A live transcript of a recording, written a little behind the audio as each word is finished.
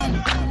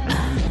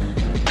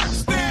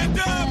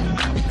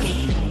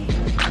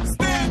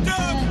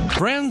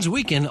Friends,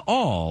 we can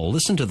all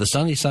listen to the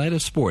Sunny Side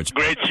of Sports.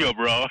 Great show,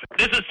 bro.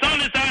 This is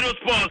Sunny Side of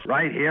Sports.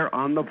 Right here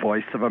on the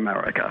Voice of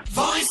America.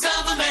 Voice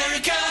of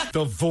America.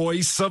 The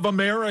Voice of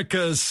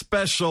America's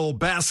special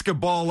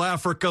Basketball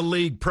Africa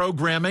League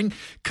programming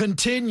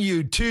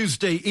continued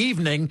Tuesday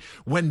evening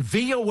when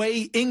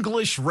VOA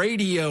English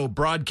Radio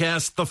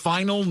broadcast the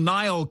final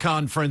Nile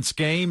Conference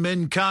game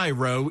in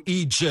Cairo,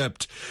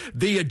 Egypt.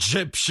 The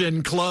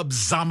Egyptian club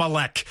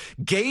Zamalek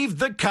gave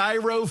the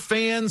Cairo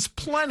fans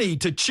plenty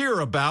to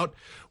cheer about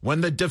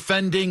when the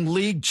defending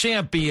league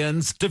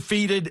champions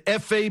defeated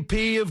FAP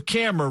of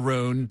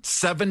Cameroon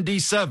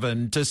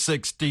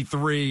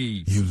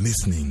 77-63. You're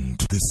listening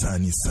to the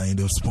Sunny Side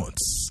of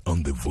Sports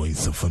on the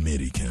Voice of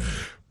America.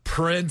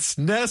 Prince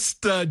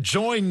Nesta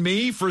joined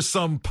me for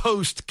some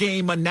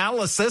post-game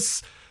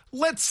analysis.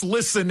 Let's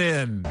listen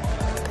in.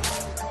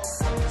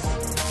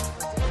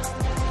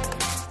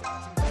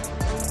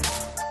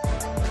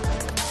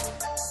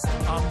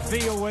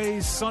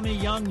 VOA's Sonny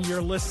Young,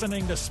 you're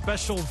listening to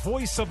special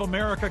Voice of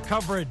America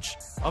coverage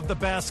of the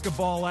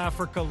Basketball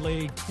Africa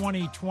League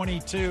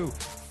 2022.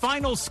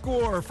 Final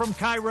score from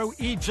Cairo,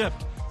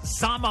 Egypt.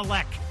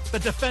 Zamalek, the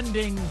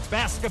defending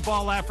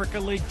Basketball Africa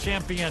League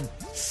champion,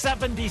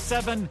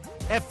 77.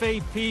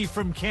 FAP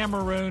from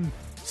Cameroon,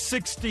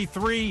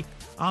 63.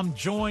 I'm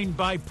joined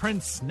by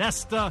Prince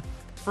Nesta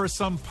for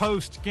some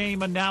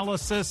post-game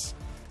analysis.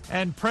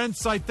 And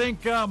Prince, I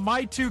think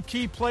my two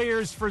key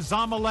players for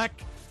Zamalek,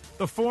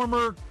 the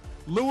former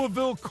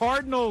Louisville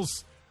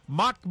Cardinals,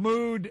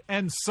 Mahmoud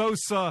and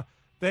Sosa,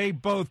 they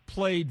both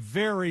played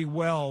very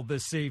well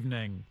this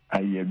evening. I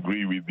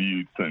agree with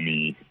you,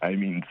 Sonny. I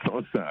mean,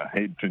 Sosa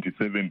had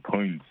 27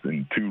 points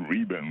and 2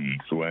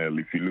 rebounds, while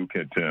if you look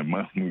at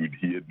Mahmoud,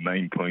 he had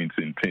 9 points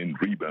and 10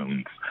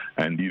 rebounds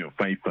and,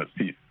 5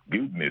 assists.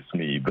 Goodness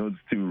me, those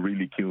two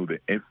really killed the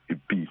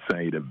FAP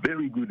side, a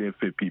very good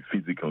FAP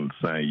physical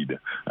side,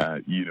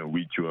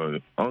 which were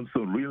also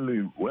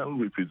really well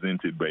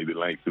represented by the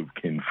likes of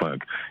Ken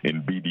Falk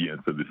and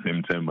Bidias at the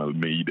same time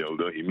Almeida,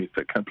 although he missed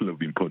a couple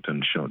of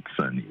important shots,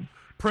 Sonny.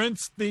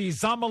 Prince, the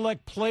Zamalek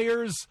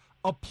players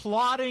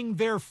applauding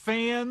their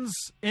fans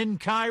in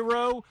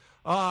Cairo.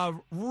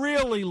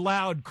 Really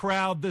loud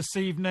crowd this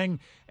evening,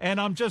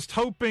 and I'm just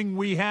hoping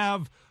we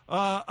have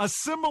a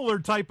similar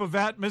type of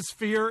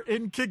atmosphere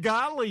in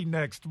Kigali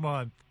next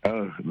month.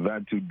 Oh,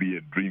 that would be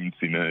a dream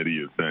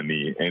scenario,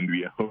 Sonny, and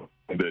we are hoping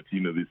that,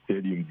 the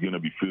stadium is going to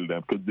be filled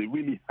up because they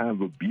really have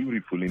a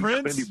beautiful,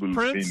 incredible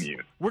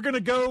venue. We're going to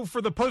go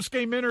for the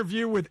post-game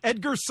interview with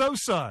Edgar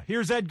Sosa.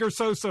 Here's Edgar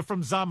Sosa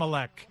from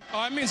Zamalek.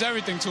 It means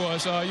everything to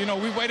us.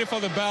 We waited for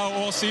the bell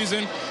all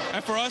season,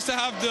 and for us to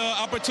have the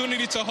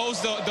opportunity to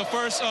host the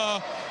first,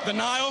 the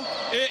Nile,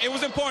 it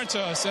was important to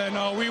us, and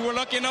we were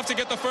lucky enough to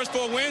get the first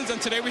 4 wins, and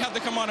today we have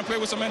to come out and play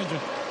with some energy.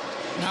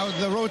 Now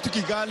the road to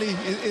Kigali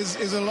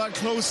is a lot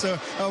closer.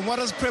 What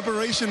does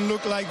preparation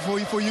look like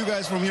for you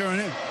guys from here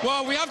on in?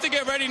 Well, we have to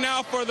get ready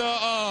now for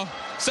the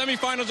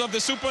semifinals of the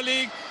Super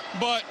League,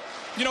 but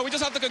we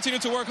just have to continue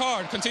to work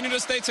hard, continue to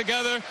stay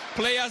together,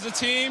 play as a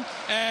team,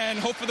 and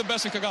hope for the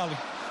best in Kigali.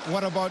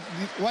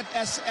 What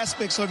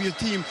aspects of your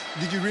team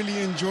did you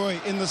really enjoy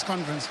in this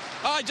conference?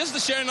 Just the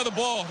sharing of the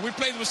ball. We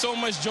played with so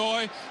much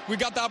joy. We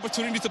got the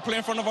opportunity to play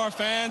in front of our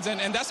fans,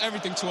 and that's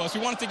everything to us.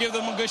 We wanted to give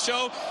them a good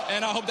show,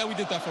 and I hope that we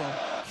did that for them.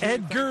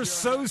 Edgar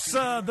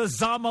Sosa, the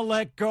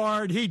Zamalek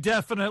guard, he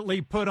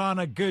definitely put on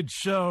a good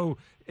show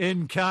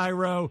in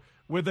Cairo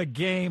with a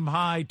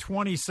game-high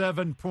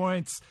 27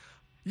 points.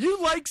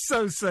 You like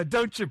Sosa,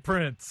 don't you,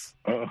 Prince?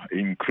 Oh,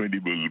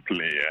 incredible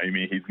player. I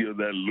mean, he's got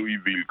that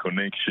Louisville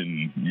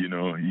connection.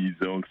 He's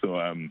also,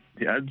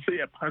 I'd say,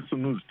 a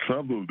person who's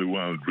traveled the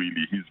world,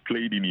 really. He's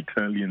played in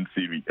Italian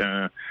Serie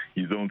A.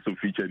 He's also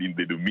featured in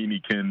the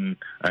Dominican.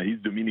 He's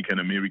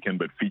Dominican-American,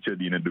 but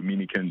featured in a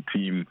Dominican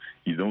team.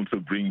 He also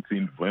brings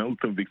in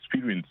wealth of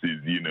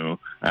experiences,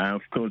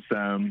 Of course,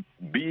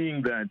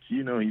 being that,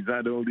 he's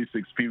had all these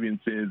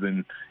experiences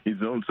and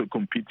he's also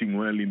competing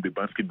well in the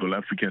Basketball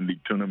African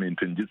League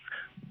tournament, and just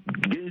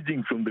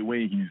gauging from the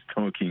way he's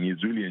talking,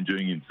 he's really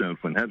enjoying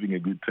himself and having a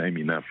good time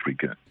in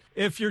Africa.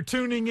 If you're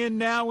tuning in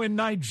now in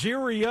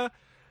Nigeria,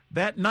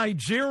 that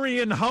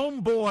Nigerian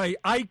homeboy,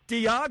 Ike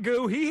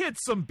Diagu, he hit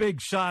some big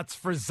shots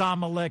for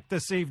Zamalek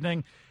this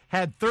evening,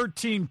 had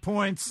 13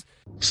 points.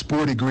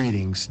 Sporty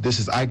greetings. This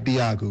is Ike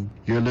Diagu.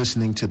 You're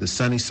listening to the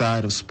Sunny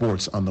Side of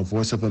Sports on the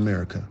Voice of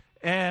America.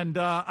 And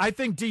I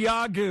think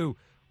Diagu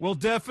will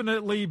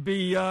definitely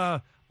be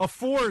a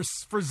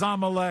force for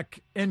Zamalek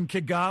in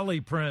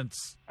Kigali,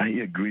 Prince. I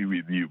agree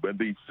with you, but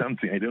there's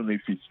something, I don't know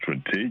if it's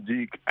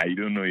strategic, I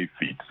don't know if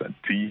it's a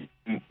team,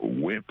 a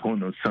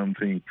weapon or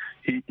something.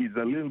 He is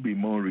a little bit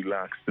more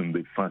relaxed in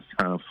the first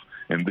half,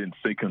 and then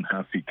second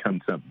half he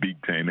comes up big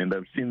time. And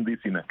I've seen this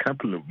in a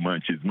couple of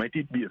matches. Might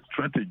it be a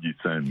strategy,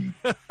 son?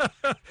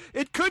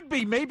 It could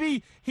be.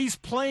 Maybe he's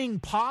playing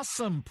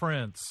possum,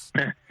 Prince.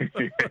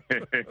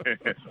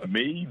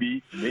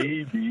 Maybe.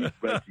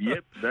 But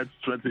yep, that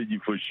strategy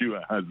for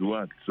sure has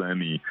worked,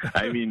 Sonny.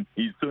 I mean,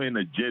 he's so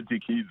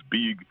energetic, he's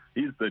big,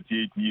 he's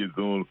 38 years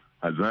old.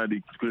 has had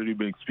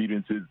incredible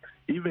experiences,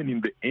 even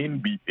in the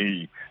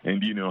NBA,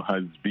 and,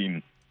 has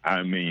been,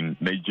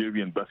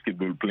 Nigerian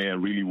basketball player,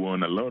 really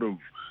won a lot of,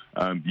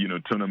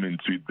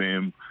 tournaments with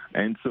them.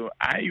 And so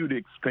I would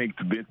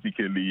expect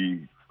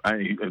basically,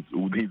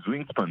 with his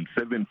wingspan,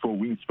 7'4"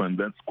 wingspan,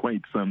 that's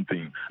quite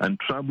something, and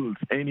troubles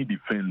any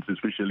defense,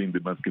 especially in the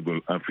Basketball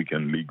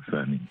African League,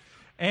 Sonny.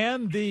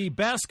 And the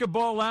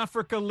Basketball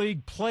Africa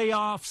League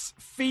playoffs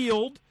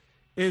field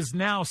is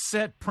now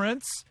set,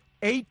 Prince.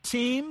 8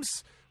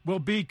 teams will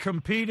be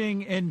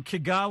competing in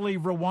Kigali,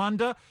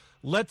 Rwanda.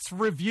 Let's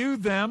review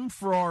them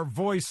for our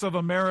Voice of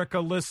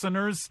America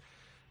listeners.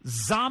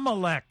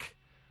 Zamalek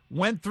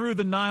went through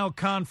the Nile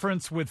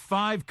Conference with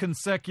 5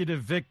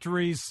 consecutive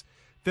victories.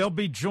 They'll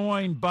be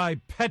joined by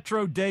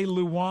Petro de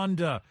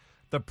Luanda,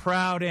 the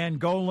proud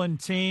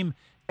Angolan team.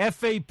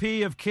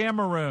 FAP of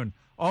Cameroon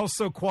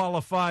also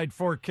qualified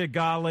for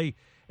Kigali,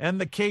 and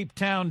the Cape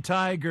Town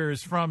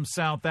Tigers from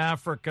South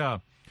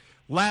Africa.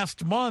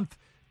 Last month,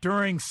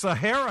 during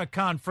Sahara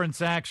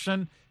Conference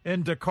action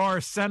in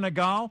Dakar,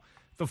 Senegal,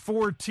 the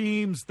 4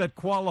 teams that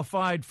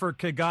qualified for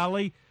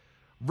Kigali,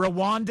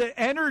 Rwanda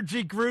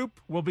Energy Group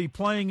will be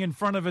playing in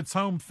front of its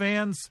home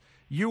fans,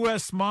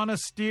 U.S.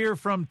 Monastir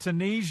from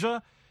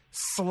Tunisia,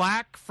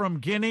 SLAC from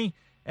Guinea,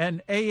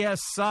 and AS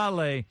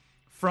Saleh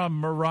from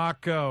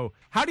Morocco.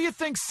 How do you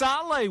think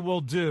Saleh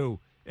will do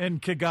in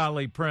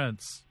Kigali,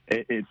 Prince?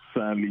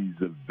 Saleh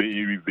is a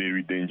very,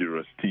 very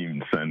dangerous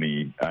team,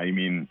 Sonny.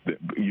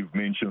 You've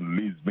mentioned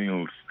Liz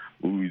Mills,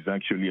 who is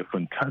actually a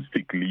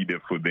fantastic leader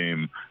for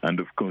them. And,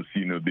 of course,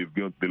 they've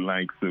got the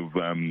likes of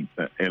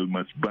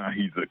Elmas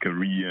Bahi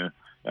Zakaria,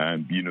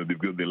 and, they've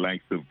got the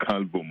likes of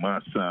Calvo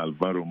Massa,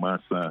 Alvaro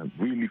Massa,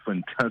 really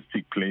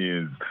fantastic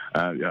players.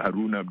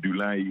 Harun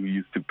Abdullahi, who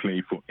used to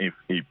play for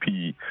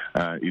FAP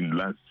in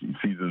last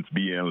season's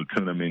BL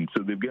tournament.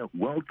 So they've got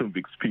wealth of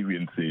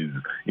experiences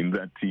in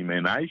that team,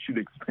 and I should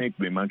expect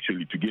them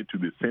actually to get to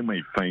the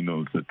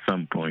semifinals at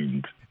some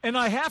point. And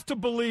I have to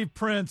believe,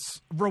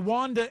 Prince,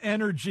 Rwanda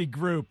Energy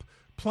Group,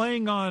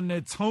 playing on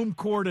its home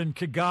court in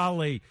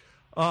Kigali,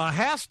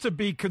 has to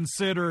be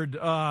considered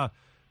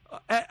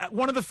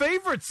one of the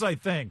favorites, I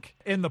think,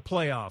 in the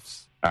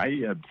playoffs.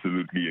 I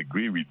absolutely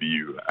agree with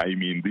you.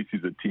 This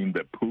is a team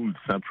that pulled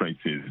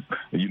surprises.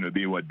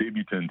 They were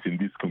debutants in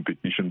this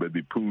competition, but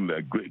they pulled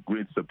a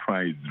great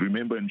surprise.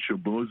 Remember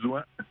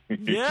Nshobozwa?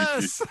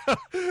 Yes.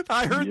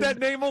 I heard that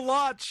name a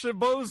lot,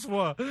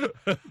 Shobozwa.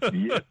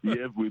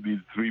 yes, with his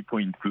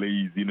 3-point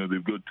plays.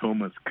 They've got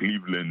Thomas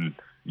Cleveland,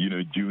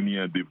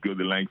 Junior. They've got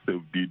the likes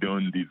of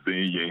Didon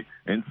Dizeye.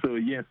 And so,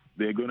 yes,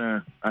 they're going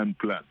to, and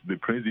plus, the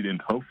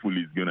president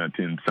hopefully is going to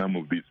attend some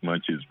of these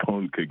matches,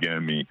 Paul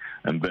Kagame,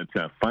 and that's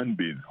our fan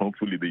base.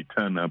 Hopefully they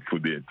turn up for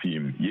their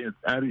team. Yes,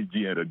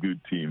 REG had a good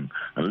team,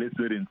 and let's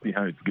wait and see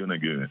how it's going to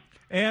go.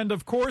 And,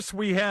 of course,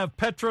 we have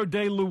Petro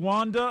de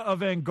Luanda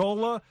of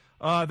Angola.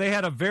 They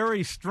had a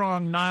very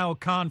strong Nile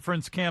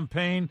Conference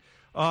campaign.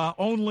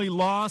 Only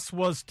loss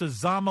was to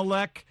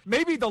Zamalek.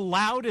 Maybe the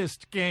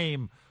loudest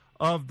game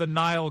of the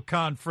Nile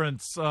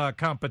Conference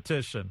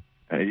competition.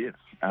 Yes,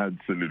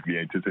 absolutely.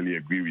 I totally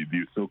agree with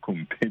you. So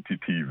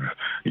competitive,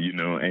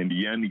 and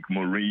Yannick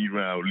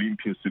Moreira,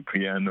 Olympio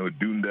Cipriano,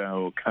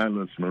 Dundao,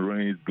 Carlos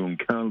Moraes,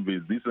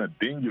 Goncalves, these are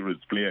dangerous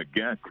players.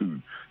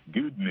 Gaku,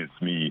 goodness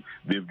me.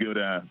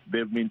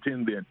 They've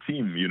maintained their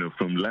team,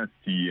 from last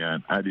year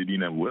and added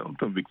in a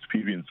wealth of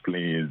experienced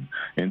players.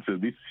 And so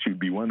this should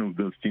be one of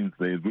those teams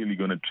that is really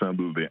going to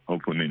trouble their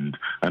opponent.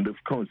 And of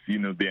course,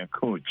 their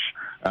coach,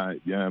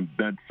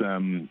 that's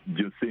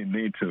Jose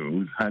Neto,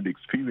 who's had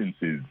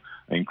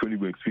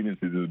incredible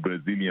experiences in the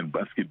Brazilian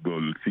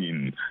basketball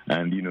scene.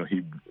 And,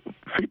 he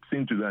fits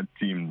into that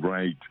team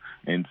right.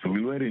 And so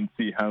we'll wait and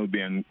see how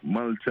the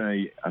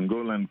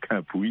multi-Angolan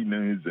Cup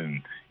winners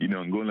and,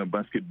 Angola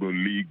Basketball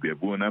League,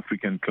 they've won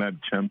African Club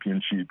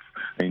Championships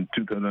in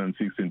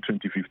 2006 and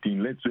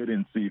 2015. Let's wait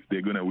and see if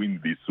they're going to win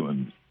this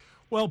one.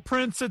 Well,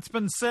 Prince, it's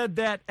been said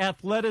that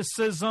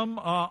athleticism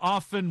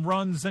often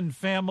runs in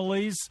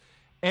families,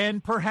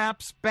 and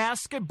perhaps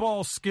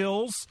basketball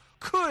skills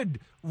could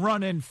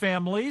run in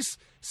families.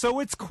 So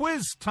it's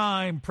quiz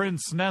time,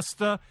 Prince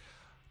Nesta.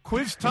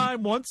 Quiz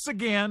time once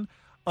again.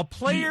 A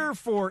player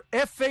for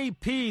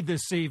FAP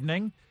this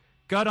evening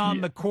got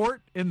on the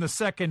court in the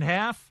second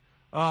half,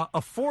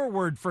 a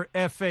forward for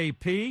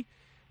FAP,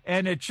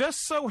 and it just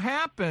so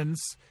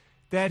happens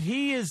that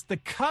he is the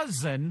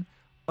cousin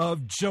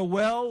of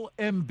Joel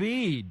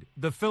Embiid,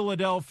 the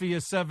Philadelphia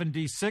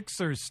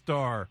 76ers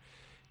star.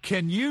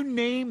 Can you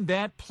name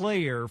that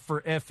player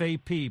for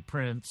FAP,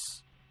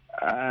 Prince?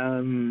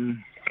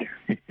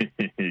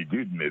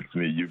 Goodness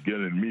me, you've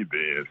gotten me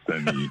there,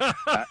 Sonny.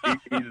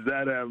 Is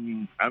that,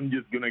 I'm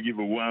just going to give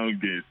a wild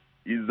guess.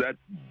 Is that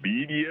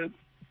BDS?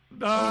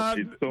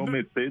 It's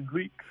Thomas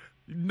Cedric?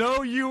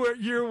 No, you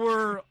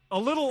were a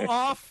little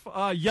off.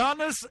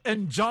 Giannis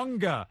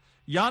Njonga.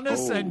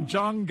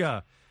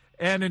 Njonga.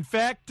 And in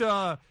fact,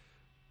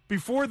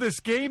 before this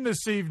game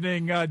this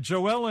evening,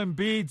 Joel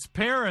Embiid's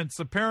parents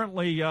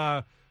apparently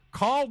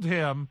called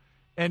him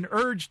and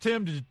urged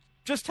him to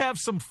just have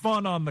some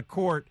fun on the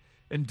court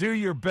and do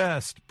your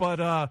best.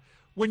 But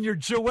when you're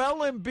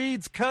Joel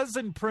Embiid's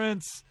cousin,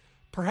 Prince,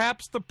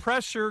 perhaps the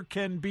pressure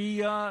can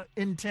be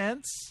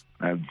intense?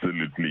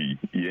 Absolutely.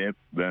 Yep.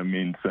 That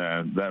means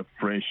that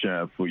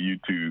pressure for you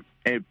to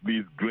help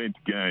this great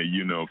guy,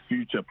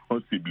 future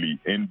possibly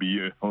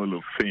NBA Hall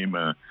of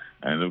Famer.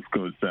 And, of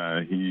course,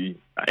 he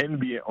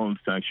NBA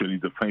All-Star, actually,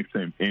 is a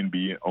 5-time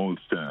NBA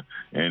All-Star.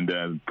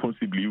 And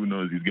possibly, who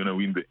knows, he's going to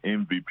win the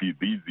MVP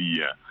this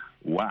year.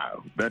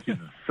 Wow. That is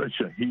such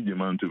a huge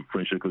amount of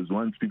pressure, because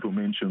once people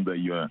mention that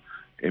you are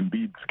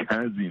Embiid's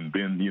cousin,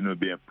 then,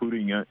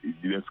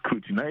 they're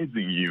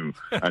scrutinizing you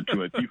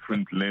to a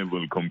different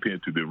level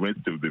compared to the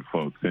rest of the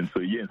folks. And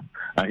so, yes,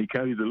 he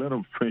carries a lot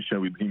of pressure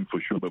with him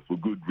for sure, but for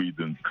good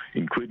reasons.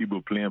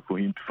 Incredible player for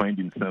him to find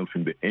himself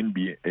in the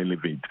NBA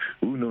Elevate.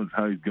 Who knows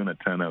how he's going to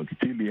turn out?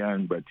 Still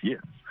young, but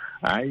yes,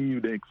 I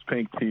would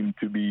expect him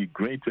to be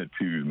greater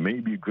too,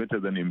 maybe greater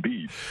than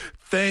Embiid.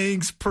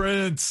 Thanks,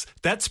 Prince.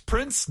 That's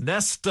Prince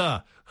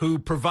Nesta, who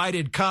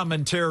provided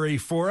commentary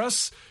for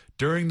us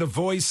during the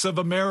Voice of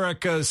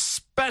America's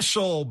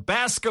special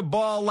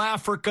Basketball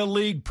Africa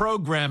League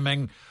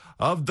programming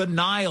of the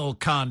Nile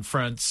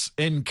Conference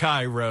in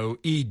Cairo,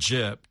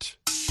 Egypt.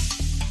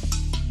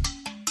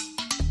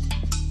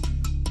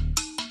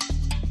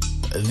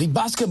 The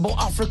Basketball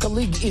Africa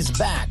League is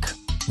back.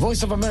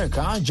 Voice of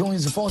America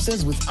joins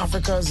forces with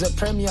Africa's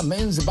premier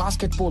men's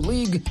basketball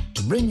league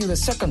to bring you the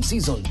second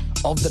season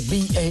of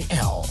the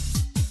BAL.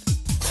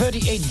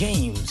 38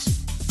 games.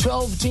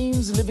 12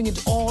 teams living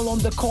it all on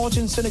the court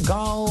in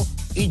Senegal,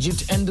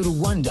 Egypt, and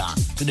Rwanda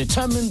to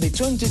determine the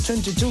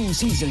 2022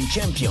 season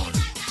champion.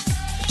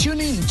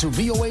 Tune in to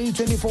VOA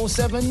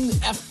 24/7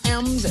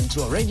 FMs and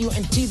to our radio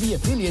and TV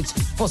affiliates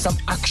for some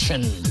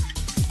action.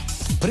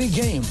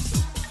 Pre-game,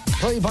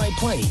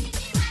 play-by-play,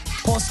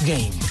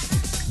 post-game,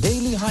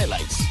 daily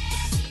highlights,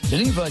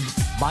 delivered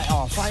by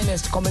our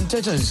finest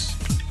commentators.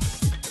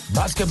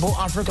 Basketball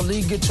Africa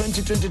League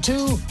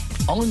 2022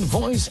 on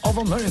Voice of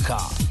America.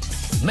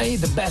 May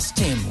the best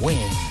team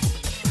win.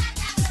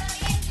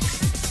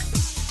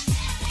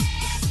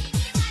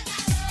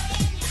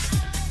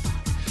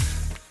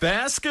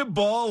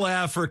 Basketball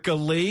Africa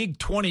League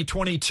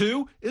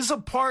 2022 is a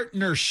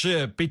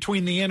partnership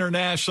between the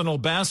International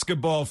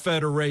Basketball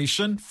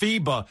Federation,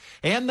 FIBA,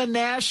 and the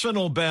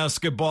National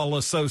Basketball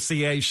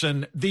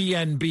Association, the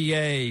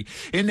NBA.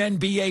 In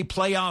NBA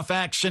playoff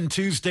action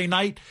Tuesday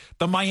night,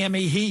 the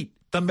Miami Heat,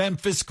 the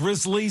Memphis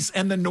Grizzlies,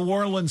 and the New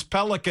Orleans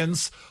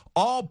Pelicans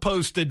all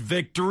posted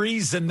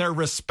victories in their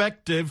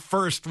respective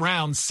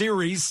first-round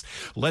series.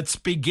 Let's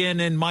begin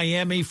in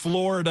Miami,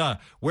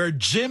 Florida, where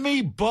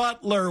Jimmy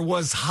Butler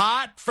was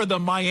hot for the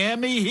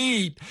Miami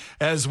Heat,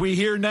 as we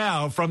hear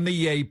now from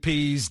the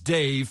AP's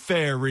Dave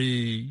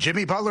Ferry.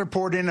 Jimmy Butler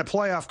poured in a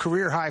playoff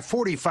career-high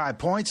 45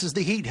 points as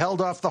the Heat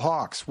held off the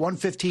Hawks,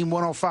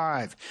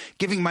 115-105,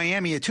 giving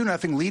Miami a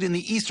 2-0 lead in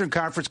the Eastern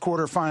Conference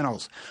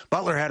quarterfinals.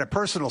 Butler had a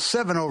personal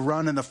 7-0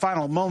 run in the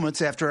final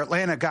moments after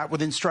Atlanta got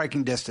within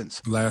striking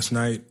distance. Last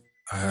night,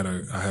 I had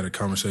a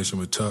conversation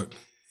with Tuck,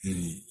 and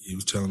he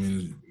was telling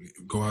me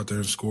to go out there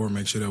and score,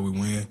 make sure that we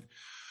win.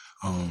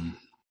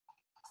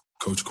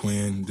 Coach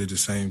Quinn did the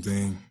same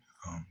thing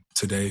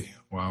today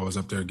while I was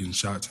up there getting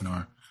shots in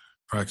our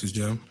practice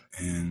gym,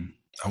 and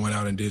I went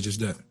out and did just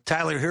that.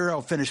 Tyler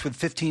Hero finished with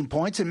 15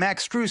 points, and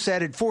Max Strus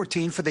added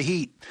 14 for the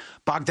Heat.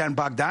 Bogdan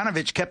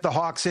Bogdanovic kept the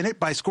Hawks in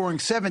it by scoring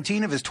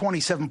 17 of his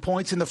 27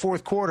 points in the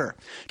fourth quarter.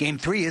 Game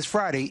 3 is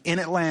Friday in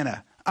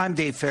Atlanta. I'm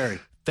Dave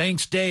Ferry.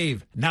 Thanks,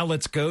 Dave. Now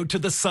let's go to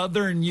the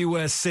southern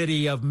U.S.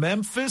 city of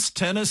Memphis,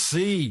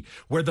 Tennessee,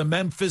 where the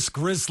Memphis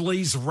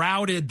Grizzlies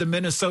routed the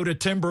Minnesota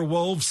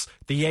Timberwolves.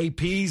 The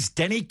AP's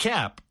Denny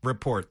Cap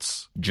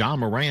reports. Ja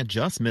Morant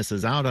just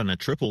misses out on a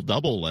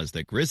triple-double as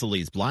the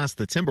Grizzlies blast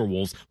the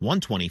Timberwolves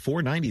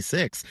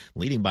 124-96.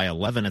 Leading by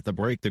 11 at the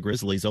break, the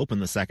Grizzlies open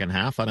the second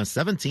half on a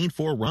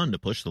 17-4 run to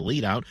push the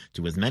lead out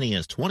to as many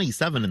as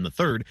 27 in the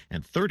third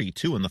and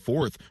 32 in the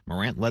fourth.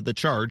 Morant led the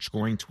charge,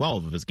 scoring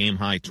 12 of his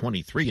game-high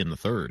 23 in the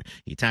third.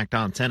 He tacked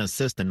on 10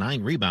 assists and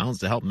 9 rebounds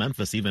to help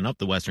Memphis even up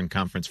the Western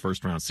Conference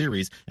first-round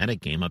series at a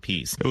game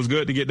apiece. It was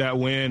good to get that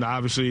win.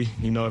 Obviously,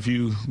 if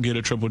you get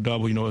a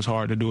triple-double, it's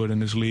hard to do it in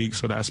this league,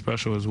 so that's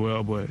special as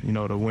well. But,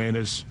 the win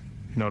is,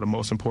 the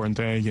most important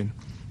thing,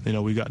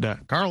 and, we got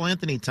that. Karl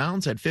Anthony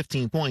Towns had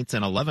 15 points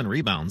and 11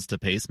 rebounds to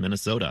pace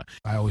Minnesota.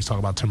 I always talk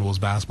about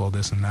Timberwolves basketball,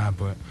 this and that,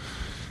 but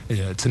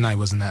yeah, tonight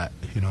wasn't that.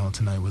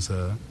 Tonight was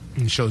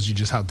it shows you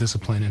just how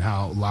disciplined and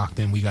how locked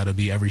in we got to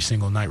be every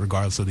single night,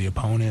 regardless of the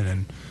opponent,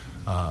 and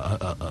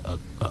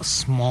a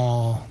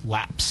small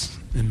lapse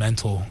in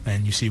mental,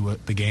 and you see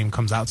what the game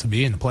comes out to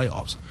be in the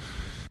playoffs.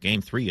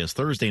 Game 3 is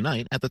Thursday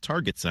night at the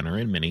Target Center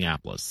in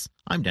Minneapolis.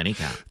 I'm Denny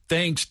Cap.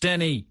 Thanks,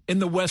 Denny. In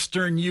the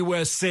western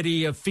U.S.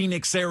 city of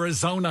Phoenix,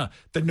 Arizona,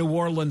 the New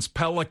Orleans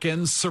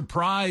Pelicans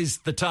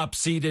surprised the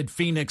top-seeded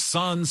Phoenix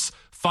Suns.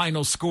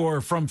 Final score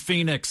from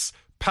Phoenix: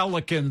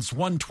 Pelicans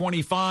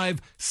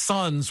 125,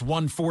 Suns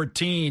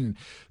 114.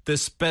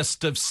 This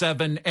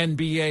best-of-7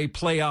 NBA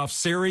playoff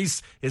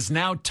series is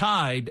now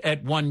tied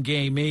at 1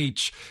 game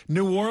each.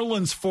 New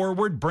Orleans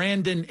forward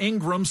Brandon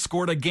Ingram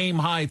scored a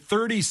game-high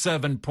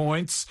 37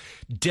 points.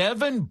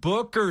 Devin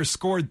Booker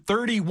scored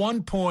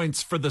 31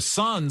 points for the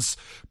Suns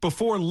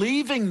before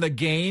leaving the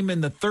game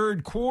in the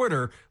third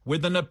quarter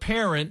with an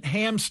apparent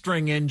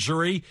hamstring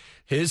injury.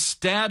 His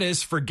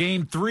status for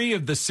Game 3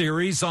 of the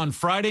series on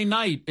Friday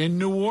night in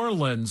New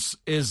Orleans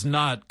is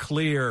not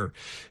clear.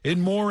 In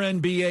more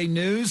NBA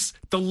news,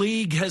 the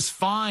league has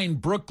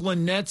fined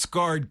Brooklyn Nets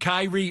guard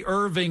Kyrie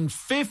Irving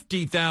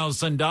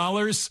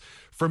 $50,000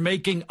 for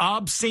making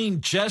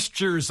obscene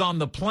gestures on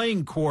the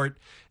playing court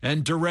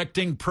and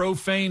directing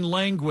profane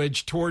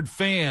language toward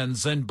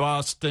fans in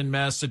Boston,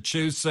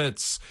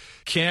 Massachusetts.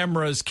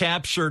 Cameras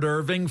captured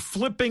Irving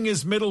flipping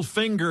his middle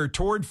finger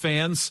toward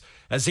fans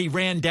as he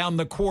ran down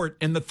the court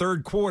in the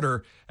third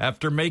quarter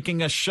after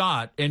making a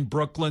shot in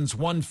Brooklyn's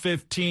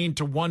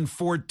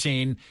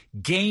 115-114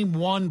 Game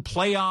 1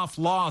 playoff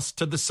loss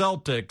to the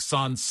Celtics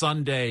on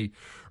Sunday.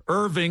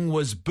 Irving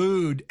was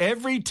booed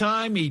every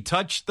time he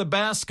touched the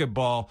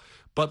basketball,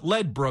 but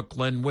led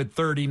Brooklyn with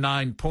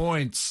 39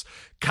 points.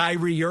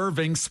 Kyrie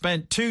Irving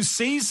spent 2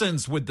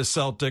 seasons with the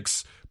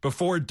Celtics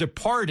before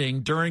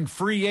departing during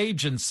free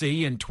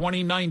agency in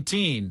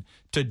 2019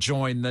 to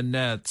join the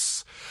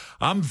Nets.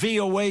 I'm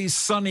VOA's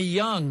Sonny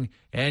Young,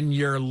 and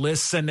you're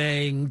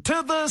listening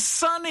to the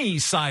sunny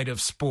side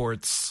of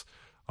sports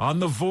on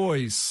the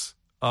Voice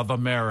of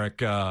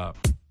America.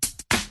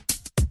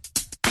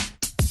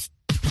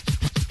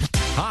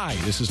 Hi,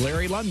 this is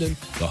Larry London,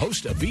 the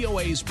host of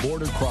VOA's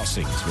Border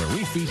Crossings, where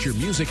we feature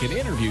music and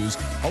interviews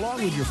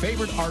along with your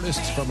favorite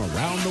artists from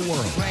around the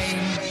world.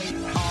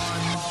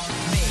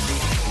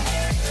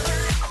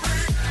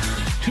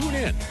 Tune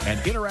in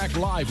and interact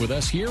live with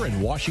us here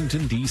in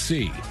Washington,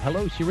 D.C.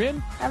 Hello,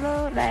 Shirin.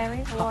 Hello,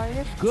 Larry. How are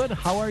you? Good.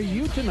 How are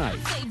you tonight?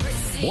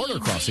 Border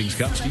Crossings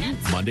comes to you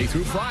Monday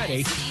through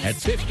Friday at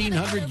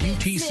 1500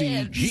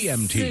 UTC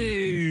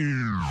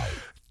GMT.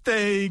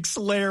 Thanks,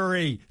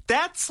 Larry.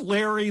 That's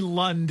Larry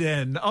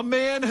London, a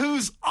man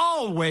who's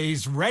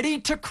always ready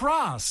to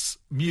cross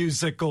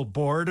musical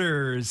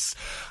borders.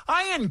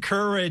 I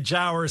encourage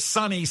our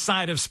Sunny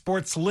Side of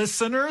Sports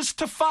listeners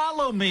to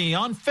follow me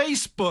on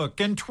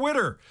Facebook and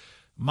Twitter.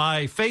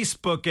 My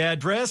Facebook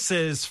address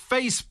is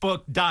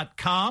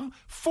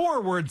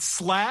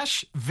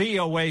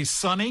facebook.com/VOA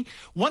Sunny.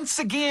 Once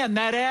again,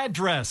 that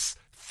address,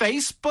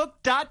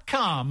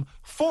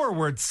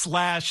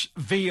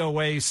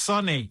 facebook.com/VOA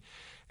Sunny.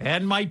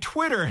 And my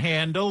Twitter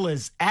handle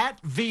is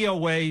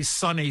 @VOA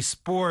Sunny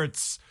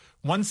Sports.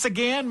 Once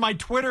again, my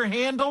Twitter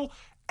handle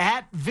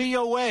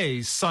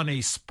 @VOA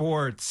Sunny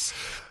Sports.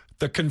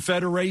 The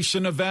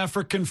Confederation of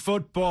African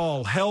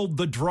Football held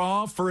the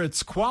draw for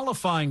its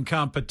qualifying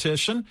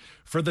competition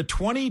for the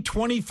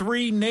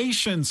 2023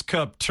 Nations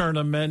Cup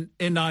tournament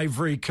in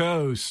Ivory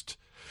Coast.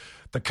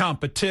 The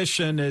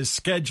competition is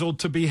scheduled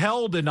to be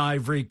held in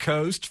Ivory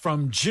Coast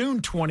from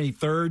June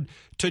 23rd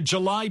to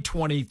July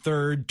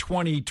 23rd,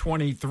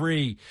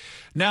 2023.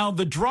 Now,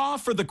 the draw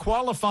for the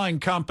qualifying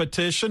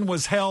competition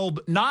was held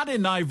not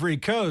in Ivory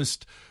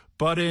Coast,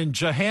 but in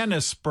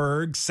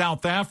Johannesburg,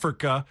 South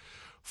Africa.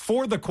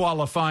 For the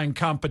qualifying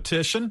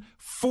competition,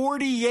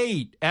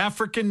 48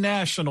 African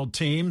national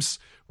teams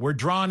were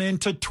drawn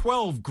into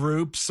 12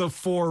 groups of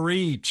 4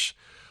 each.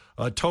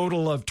 A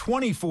total of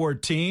 24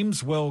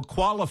 teams will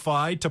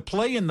qualify to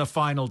play in the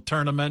final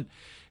tournament,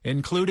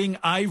 including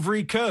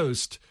Ivory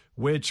Coast,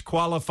 which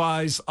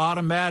qualifies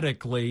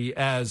automatically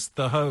as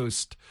the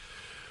host.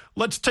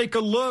 Let's take a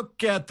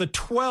look at the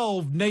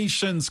 12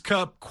 Nations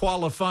Cup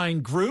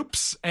qualifying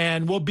groups,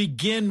 and we'll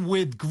begin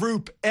with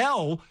Group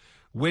L,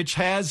 which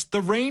has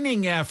the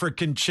reigning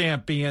African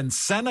champion,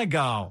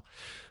 Senegal.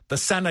 The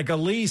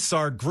Senegalese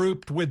are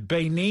grouped with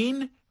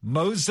Benin,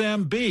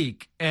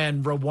 Mozambique,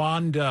 and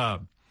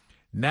Rwanda.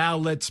 Now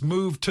let's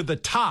move to the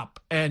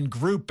top and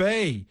Group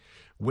A,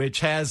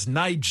 which has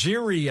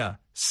Nigeria,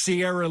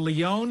 Sierra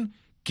Leone,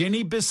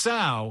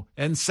 Guinea-Bissau,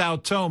 and Sao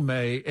Tome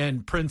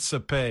and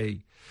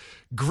Principe.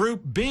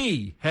 Group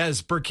B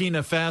has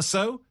Burkina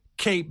Faso,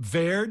 Cape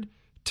Verde,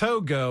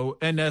 Togo,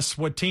 and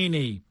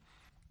Eswatini.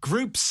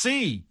 Group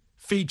C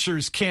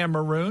features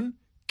Cameroon,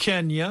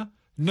 Kenya,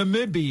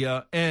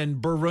 Namibia, and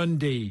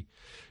Burundi.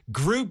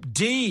 Group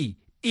D,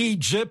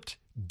 Egypt,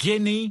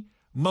 Guinea,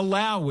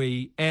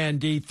 Malawi,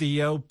 and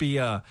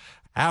Ethiopia.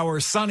 Our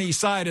Sunny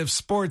Side of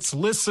Sports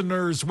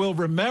listeners will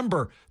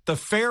remember the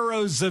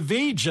Pharaohs of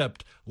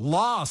Egypt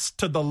lost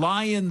to the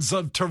Lions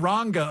of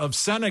Teranga of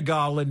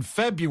Senegal in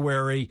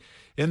February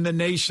in the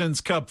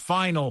Nations Cup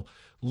final,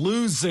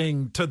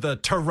 losing to the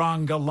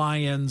Teranga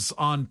Lions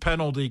on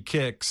penalty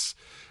kicks.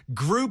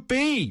 Group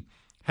E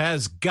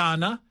has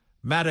Ghana,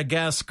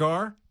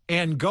 Madagascar,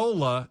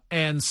 Angola,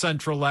 and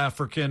Central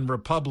African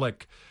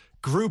Republic.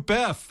 Group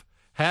F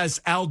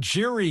has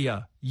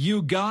Algeria,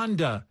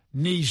 Uganda,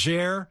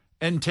 Niger,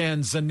 and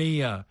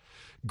Tanzania.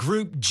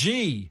 Group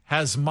G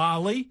has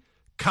Mali,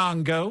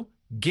 Congo,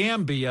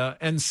 Gambia,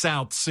 and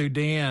South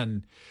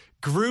Sudan.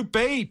 Group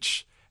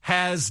H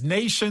has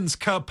Nations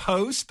Cup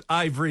host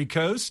Ivory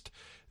Coast,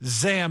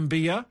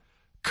 Zambia,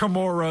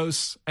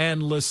 Comoros,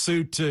 and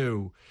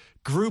Lesotho.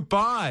 Group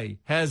I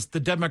has the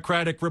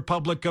Democratic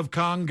Republic of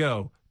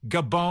Congo,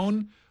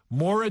 Gabon,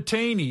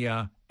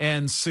 Mauritania,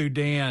 and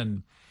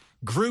Sudan.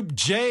 Group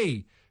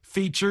J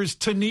features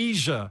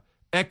Tunisia,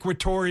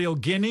 Equatorial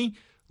Guinea,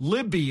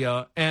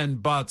 Libya, and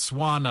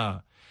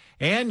Botswana.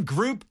 And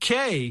Group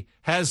K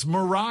has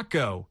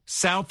Morocco,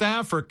 South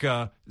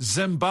Africa,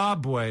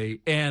 Zimbabwe,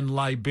 and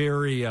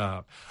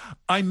Liberia.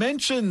 I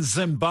mentioned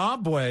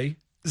Zimbabwe.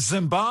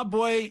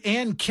 Zimbabwe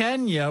and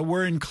Kenya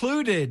were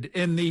included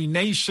in the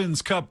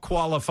Nations Cup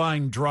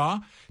qualifying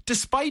draw,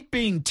 despite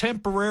being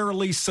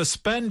temporarily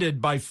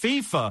suspended by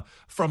FIFA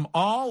from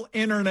all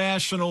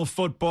international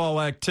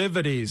football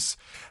activities.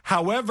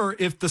 However,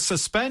 if the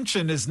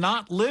suspension is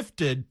not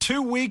lifted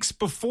 2 weeks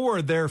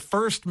before their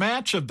first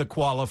match of the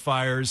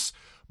qualifiers,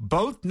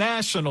 both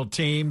national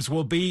teams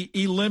will be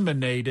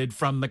eliminated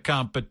from the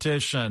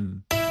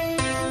competition.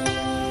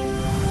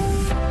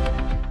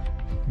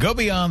 Go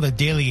beyond the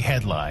daily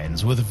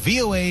headlines with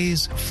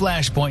VOA's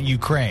Flashpoint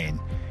Ukraine.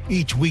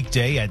 Each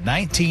weekday at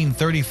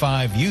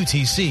 1935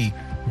 UTC,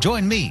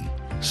 join me,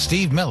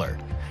 Steve Miller,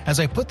 as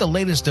I put the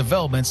latest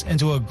developments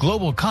into a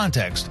global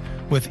context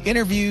with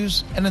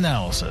interviews and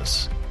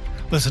analysis.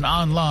 Listen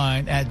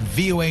online at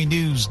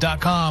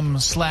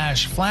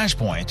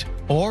voanews.com/flashpoint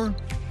or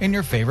in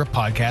your favorite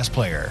podcast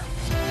player.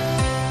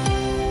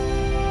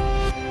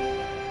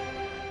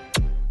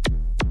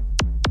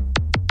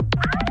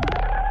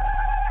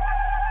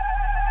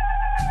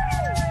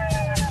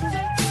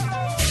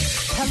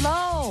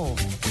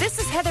 This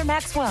is Heather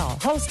Maxwell,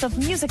 host of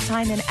Music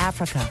Time in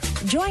Africa.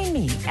 Join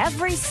me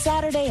every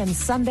Saturday and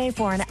Sunday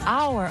for an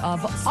hour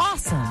of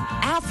awesome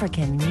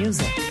African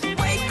music.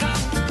 Wake up,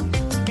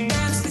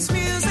 dance this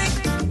music.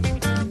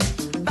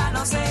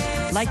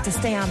 Like to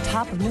stay on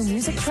top of new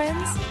music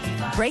trends?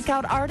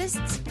 Breakout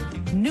artists?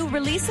 New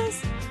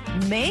releases?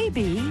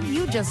 Maybe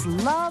you just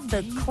love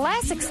the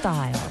classic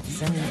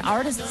styles and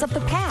artists of the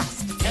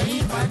past.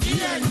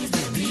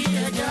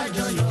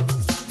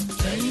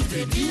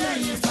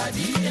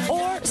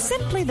 Or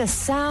simply the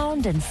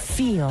sound and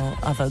feel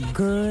of a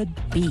good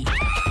beat.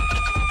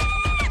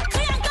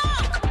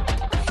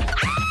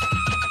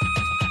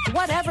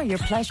 Whatever your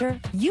pleasure,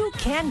 you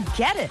can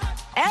get it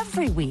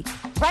every week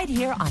right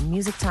here on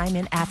Music Time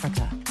in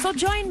Africa. So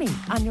join me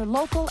on your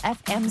local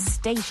FM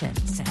station,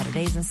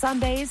 Saturdays and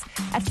Sundays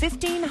at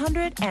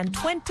 1500 and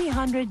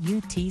 2000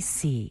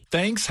 UTC.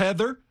 Thanks,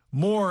 Heather.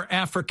 More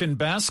African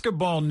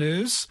basketball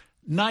news.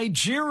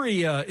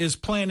 Nigeria is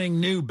planning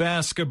new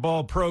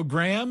basketball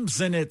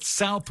programs in its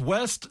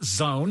Southwest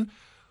zone.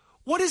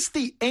 What is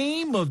the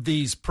aim of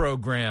these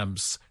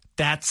programs?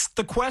 That's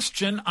the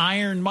question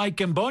Iron Mike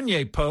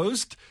Mbonye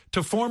posed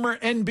to former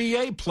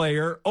NBA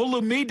player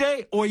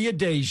Olumide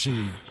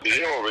Oyedeji. The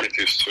aim of it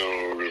is to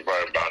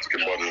revive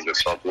basketball in the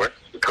Southwest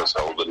because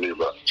I believe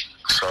that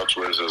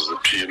Southwest is the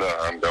pillar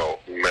and the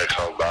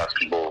metal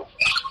basketball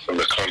in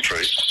the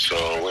country.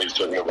 So when you're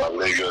talking about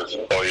Lagos,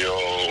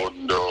 Oyo,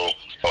 Ondo,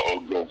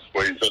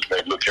 when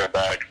you're looking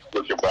back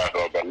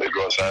about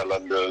Lagos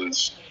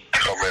Islanders,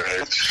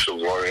 Comets,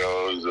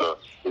 Warriors,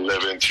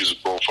 Leventis,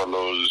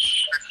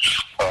 Buffaloes,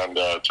 and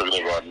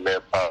talking about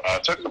Nepal,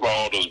 talking about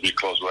all those big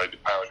clubs, right? The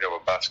pioneer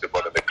of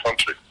basketball in the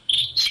country.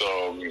 So,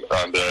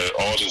 and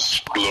all this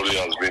glory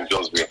has been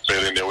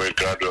fading away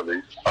gradually.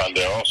 And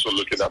they're also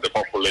looking at the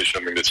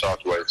population in the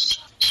Southwest.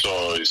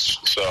 So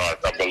I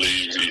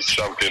believe it's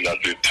something that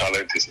the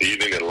talent is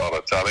needing, a lot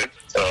of talent.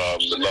 A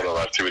lot of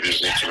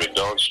activities need to be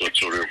done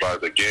to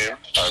revive the game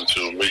and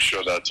to make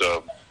sure that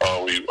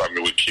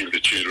we keep the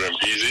children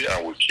busy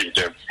and we keep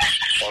them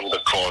on the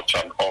court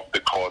and off the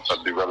court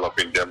and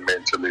developing them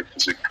mentally,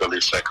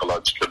 physically,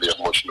 psychologically,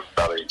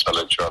 emotionally,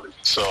 intellectually.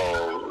 So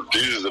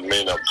this is the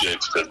main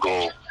object, the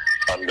goal,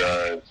 and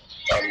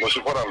most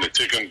importantly,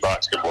 taking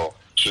basketball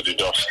to the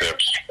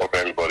doorsteps of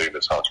everybody in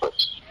the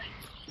Southwest.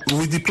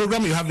 With the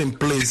program you have in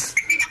place,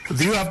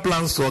 do you have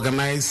plans to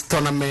organize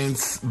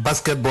tournaments,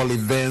 basketball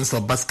events, or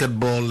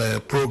basketball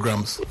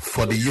programs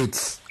for the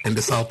youths in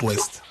the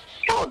Southwest?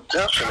 Oh,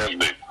 definitely. I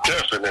mean,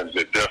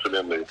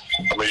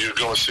 you're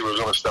going to see we're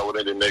going to start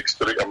within the next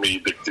 3. I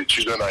mean, the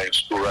children are in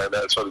school right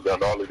now, so they're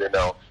on holiday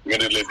now.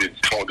 Immediately they're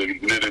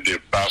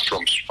back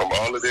from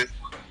holiday.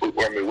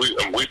 I mean,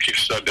 we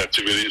kickstart the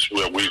activities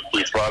where we're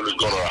probably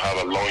going to have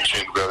a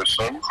launching very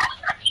soon.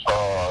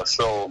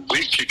 So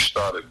we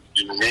kickstarted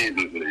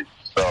immediately.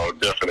 So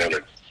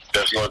definitely,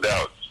 there's no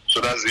doubt.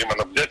 So that's the main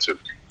objective.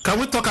 Can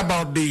we talk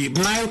about the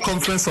Nile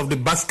Conference of the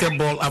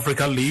Basketball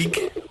Africa League?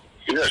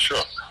 Yeah,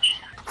 sure.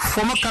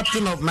 Former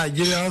captain of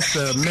Nigeria's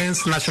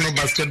men's national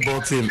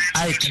basketball team,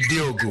 Ike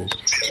Diogo,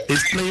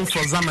 is playing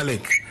for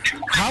Zamalek.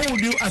 How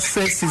would you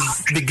assess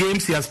the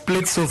games he has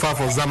played so far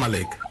for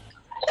Zamalek?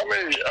 I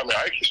mean,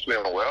 Ike is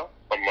playing well.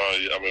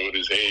 With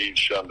his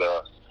age and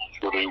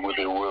with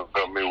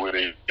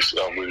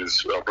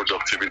his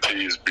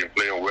productivity, he's been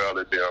playing well.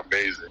 They're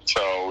amazing.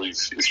 So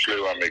he's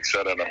playing. I'm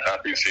excited. I'm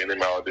happy seeing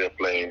him out there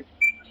playing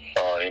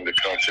in the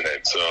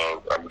continent.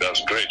 So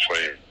that's great for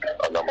him.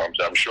 And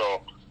I'm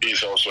sure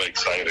he's also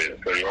excited.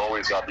 So he's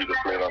always happy to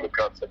play on the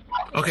continent.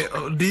 Okay,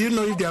 do you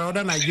know if there are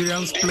other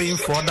Nigerians playing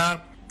for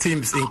other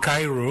teams in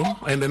Cairo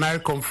in the Nile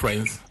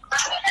Conference?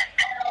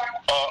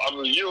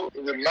 In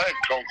the Nile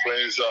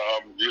Conference,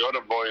 the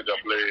other boy that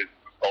played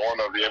one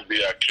of the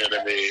NBA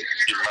Academy,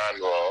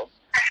 Emmanuel.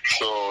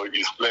 So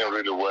he's playing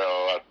really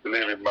well. I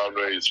believe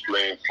Emmanuel is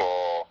playing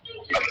for.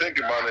 I think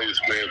Emmanuel is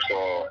playing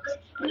for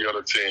the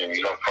other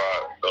team, not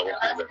far.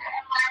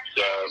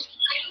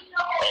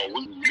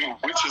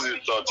 Which is the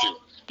third team?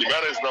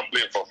 Emmanuel is not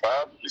playing for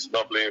Fab. He's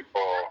not playing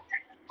for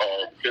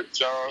Cape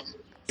Town.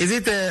 Is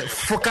it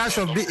Focash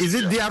of the? Is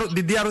it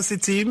the DRC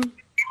team?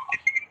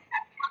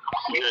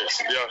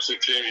 Yes, DRC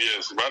team.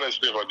 Yes, Emmanuel is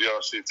playing for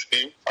DRC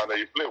team, and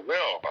he played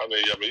well.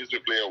 He's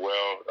been playing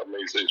well.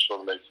 He's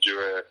from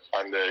Nigeria,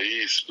 and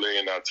he's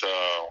playing at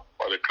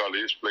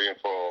he's playing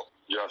for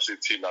DRC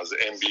team as the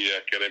NBA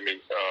Academy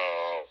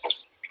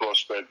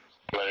prospect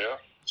player.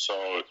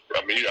 So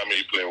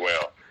he played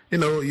well. You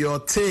know, your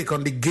take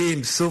on the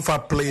games so far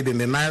played in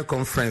the Nile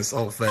Conference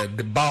of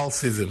the BAL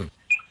season.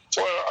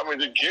 Well,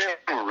 the game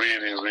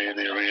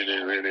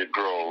really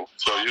grew.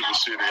 So you can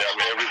see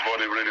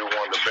everybody really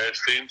want the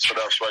best team. So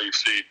that's why you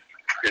see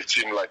a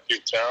team like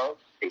Cape Town,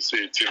 you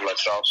see a team like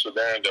South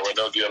Sudan. They were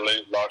not there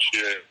late last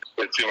year.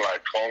 A team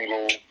like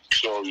Congo.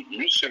 So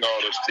you've seen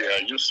all those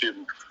teams.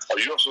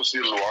 You also see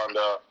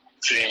Luanda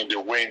team. They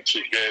win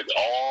to get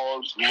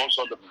most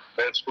of the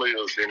best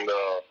players in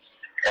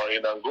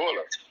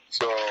Angola.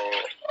 So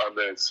and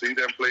then see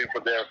them playing for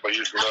them. For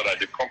you to know that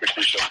the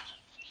competition.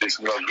 It's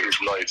not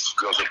just a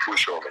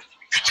pushover.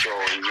 So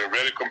it's been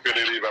very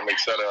competitive. I'm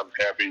excited. I'm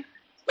happy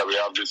that we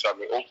have this.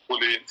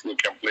 Hopefully we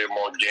can play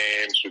more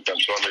games. We can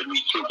turn it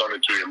into a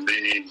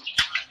league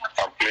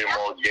and play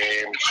more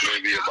games.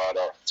 Maybe about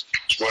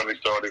 20,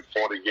 30,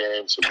 40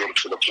 games to go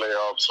to the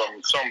playoffs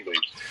someday.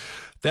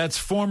 That's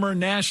former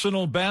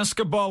National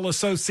Basketball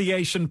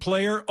Association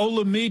player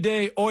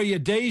Olumide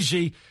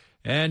Oyedeji.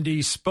 And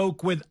he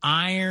spoke with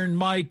Iron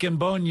Mike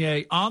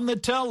Mbonye on the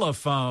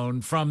telephone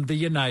from the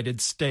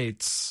United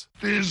States.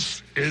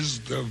 This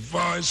is the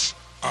voice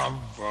of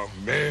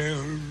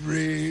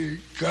America.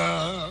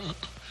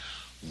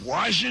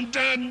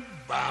 Washington,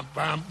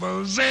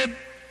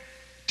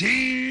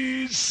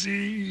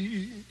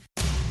 D.C.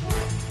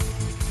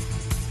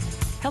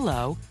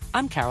 Hello,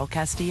 I'm Carol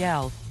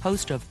Castiel,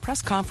 host of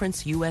Press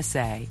Conference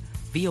USA,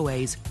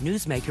 VOA's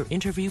newsmaker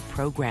interview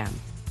program.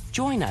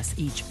 Join us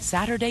each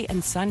Saturday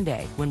and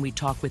Sunday when we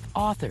talk with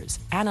authors,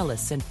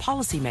 analysts, and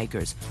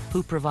policymakers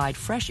who provide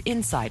fresh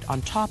insight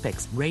on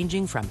topics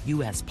ranging from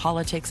U.S.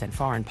 politics and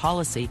foreign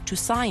policy to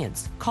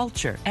science,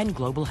 culture, and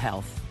global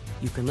health.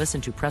 You can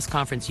listen to Press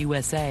Conference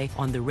USA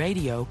on the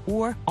radio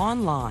or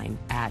online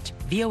at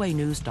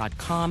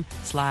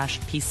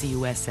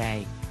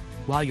voanews.com/PCUSA.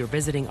 While you're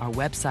visiting our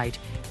website,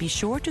 be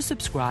sure to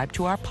subscribe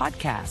to our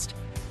podcast.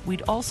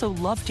 We'd also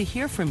love to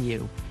hear from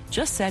you.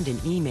 Just send an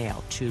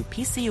email to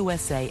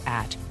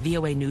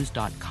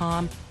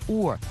pcusa@voanews.com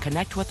or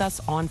connect with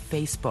us on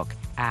Facebook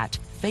at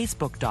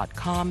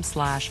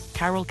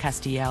facebook.com/Carol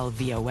Castiel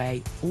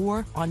VOA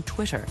or on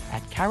Twitter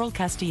at Carol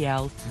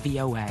Castiel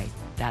VOA.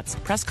 That's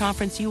Press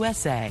Conference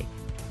USA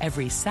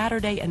every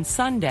Saturday and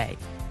Sunday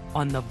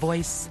on the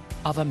Voice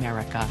of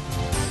America.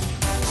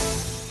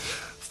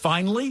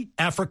 Finally,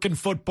 African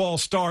football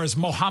stars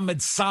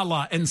Mohamed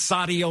Salah and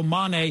Sadio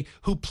Mane,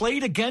 who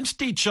played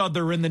against each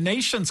other in the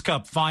Nations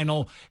Cup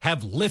final,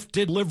 have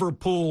lifted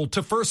Liverpool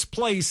to first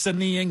place in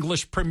the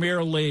English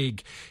Premier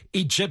League.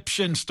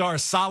 Egyptian star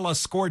Salah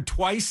scored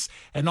twice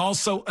and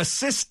also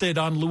assisted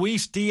on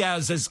Luis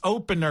Diaz's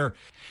opener.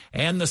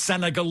 And the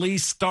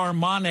Senegalese star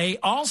Mane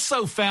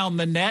also found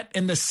the net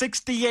in the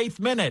 68th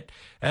minute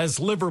as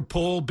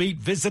Liverpool beat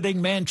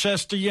visiting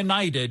Manchester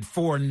United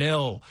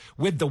 4-0.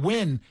 With the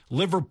win,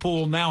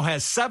 Liverpool now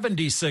has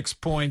 76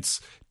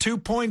 points, 2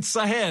 points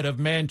ahead of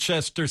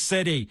Manchester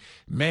City.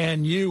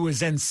 Man U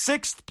is in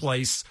 6th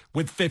place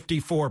with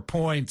 54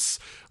 points.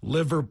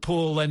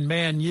 Liverpool and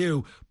Man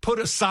U put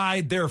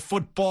aside their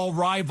football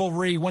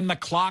rivalry when the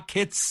clock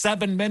hit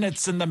 7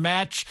 minutes in the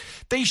match.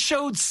 They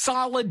showed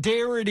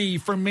solidarity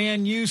for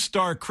Man U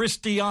star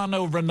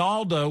Cristiano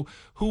Ronaldo,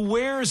 who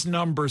wears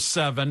number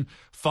 7,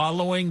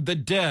 following the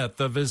death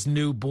of his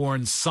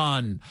newborn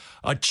son.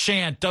 A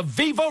chant of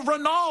Viva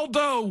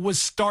Ronaldo was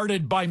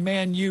started by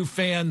Man U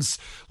fans.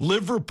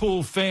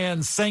 Liverpool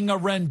fans sang a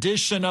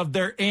rendition of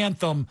their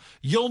anthem,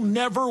 You'll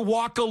Never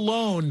Walk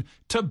Alone,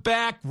 to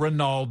back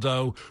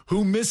Ronaldo,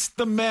 who missed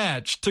the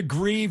match to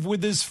grieve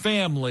with his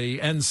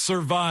family and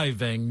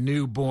surviving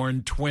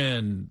newborn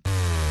twin.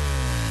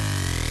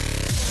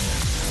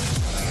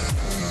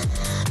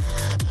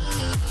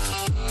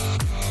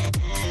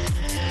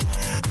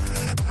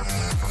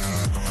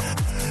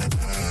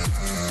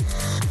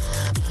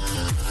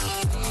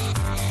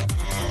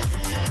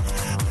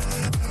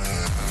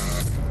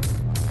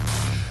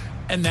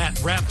 And that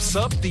wraps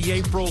up the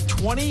April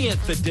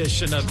 20th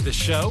edition of the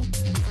show.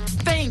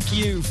 Thank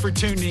you for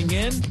tuning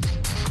in.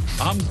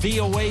 I'm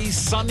VOA's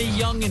Sonny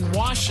Young in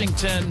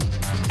Washington,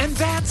 and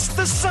that's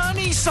the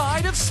sunny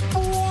side of sports.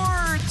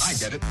 I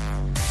get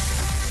it.